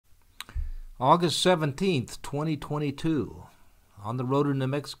August 17th, 2022. On the road in New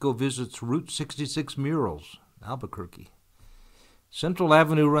Mexico visits Route 66 Murals, Albuquerque. Central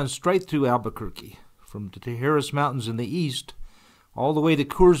Avenue runs straight through Albuquerque, from the Tijeras Mountains in the east, all the way to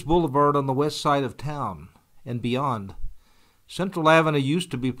Coors Boulevard on the west side of town, and beyond. Central Avenue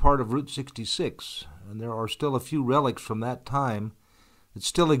used to be part of Route 66, and there are still a few relics from that time that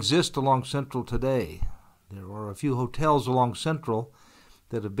still exist along Central today. There are a few hotels along Central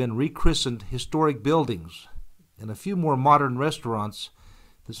that have been rechristened historic buildings, and a few more modern restaurants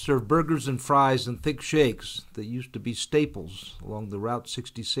that serve burgers and fries and thick shakes that used to be staples along the Route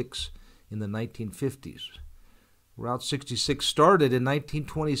 66 in the 1950s. Route 66 started in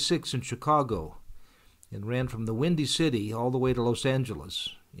 1926 in Chicago and ran from the Windy City all the way to Los Angeles,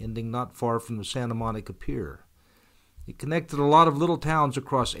 ending not far from the Santa Monica Pier. It connected a lot of little towns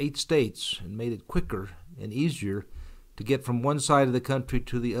across 8 states and made it quicker and easier to get from one side of the country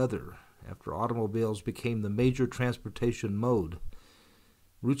to the other after automobiles became the major transportation mode.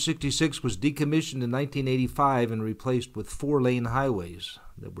 Route 66 was decommissioned in 1985 and replaced with 4-lane highways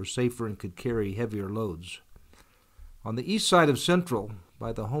that were safer and could carry heavier loads. On the east side of Central,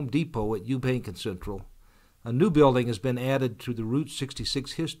 by the Home Depot at Eubank and Central, a new building has been added to the Route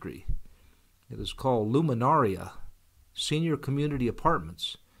 66 history. It is called Luminaria, Senior Community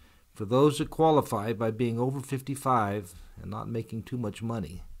Apartments, for those that qualify by being over 55 and not making too much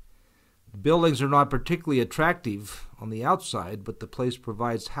money. The buildings are not particularly attractive on the outside, but the place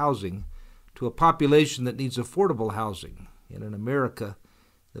provides housing to a population that needs affordable housing in an America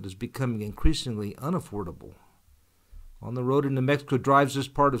that is becoming increasingly unaffordable. On the road in New Mexico drives this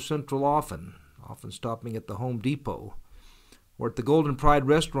part of Central often stopping at the Home Depot or at the Golden Pride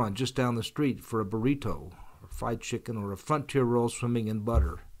restaurant just down the street for a burrito or fried chicken or a frontier roll swimming in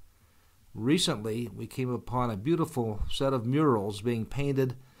butter. Recently, we came upon a beautiful set of murals being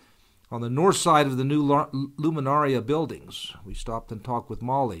painted on the north side of the new Luminaria buildings. We stopped and talked with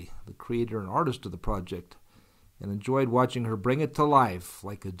Molly, the creator and artist of the project, and enjoyed watching her bring it to life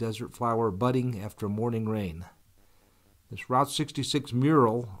like a desert flower budding after a morning rain. This Route 66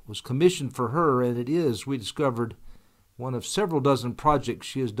 mural was commissioned for her, and it is, we discovered, one of several dozen projects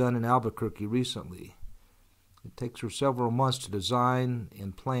she has done in Albuquerque recently. It takes her several months to design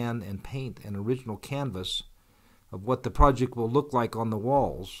and plan and paint an original canvas of what the project will look like on the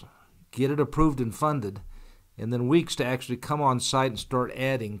walls, get it approved and funded, and then weeks to actually come on site and start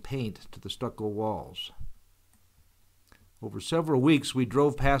adding paint to the stucco walls. Over several weeks, we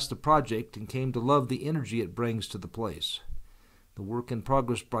drove past the project and came to love the energy it brings to the place. The work in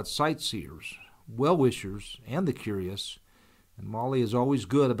progress brought sightseers, well-wishers, and the curious, and Molly is always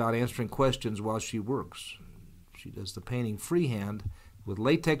good about answering questions while she works. She does the painting freehand with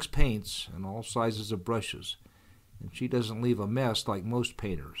latex paints and all sizes of brushes, and she doesn't leave a mess like most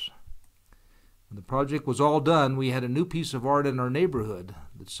painters. When the project was all done, we had a new piece of art in our neighborhood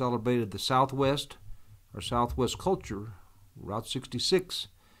that celebrated the Southwest, our Southwest culture, Route 66,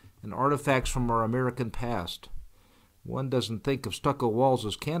 and artifacts from our American past. One doesn't think of stucco walls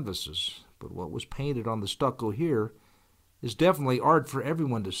as canvases, but what was painted on the stucco here is definitely art for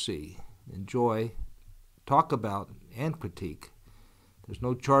everyone to see, enjoy, talk about, and critique. There's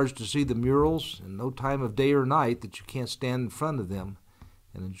no charge to see the murals and no time of day or night that you can't stand in front of them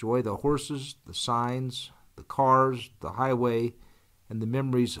and enjoy the horses, the signs, the cars, the highway, and the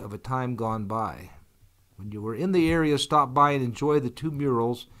memories of a time gone by. When you were in the area, stop by and enjoy the 2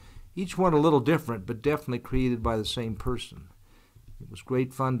 murals, each one a little different, but definitely created by the same person. It was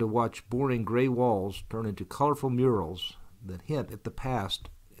great fun to watch boring gray walls turn into colorful murals that hint at the past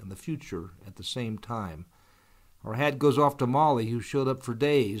and the future at the same time. Our hat goes off to Molly, who showed up for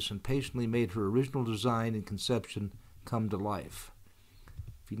days and patiently made her original design and conception come to life.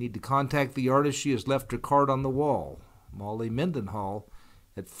 If you need to contact the artist, she has left her card on the wall, Molly Mendenhall,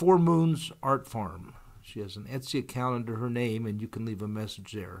 at 4 Moons Art Farm. She has an Etsy account under her name, and you can leave a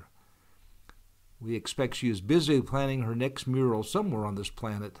message there. We expect she is busy planning her next mural somewhere on this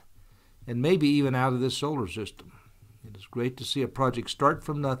planet, and maybe even out of this solar system. It is great to see a project start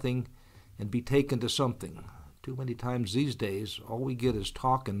from nothing and be taken to something. Too many times these days, all we get is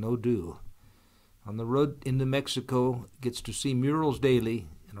talk and no do. On the road in New Mexico gets to see murals daily,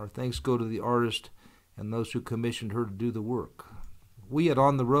 and our thanks go to the artist and those who commissioned her to do the work. We at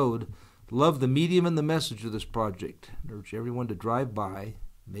On the Road love the medium and the message of this project and urge everyone to drive by,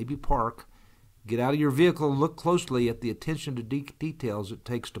 maybe park, get out of your vehicle and look closely at the attention to details it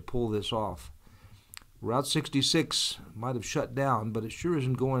takes to pull this off. Route 66 might have shut down, but it sure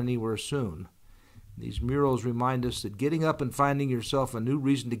isn't going anywhere soon. These murals remind us that getting up and finding yourself a new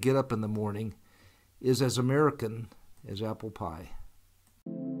reason to get up in the morning is as American as apple pie.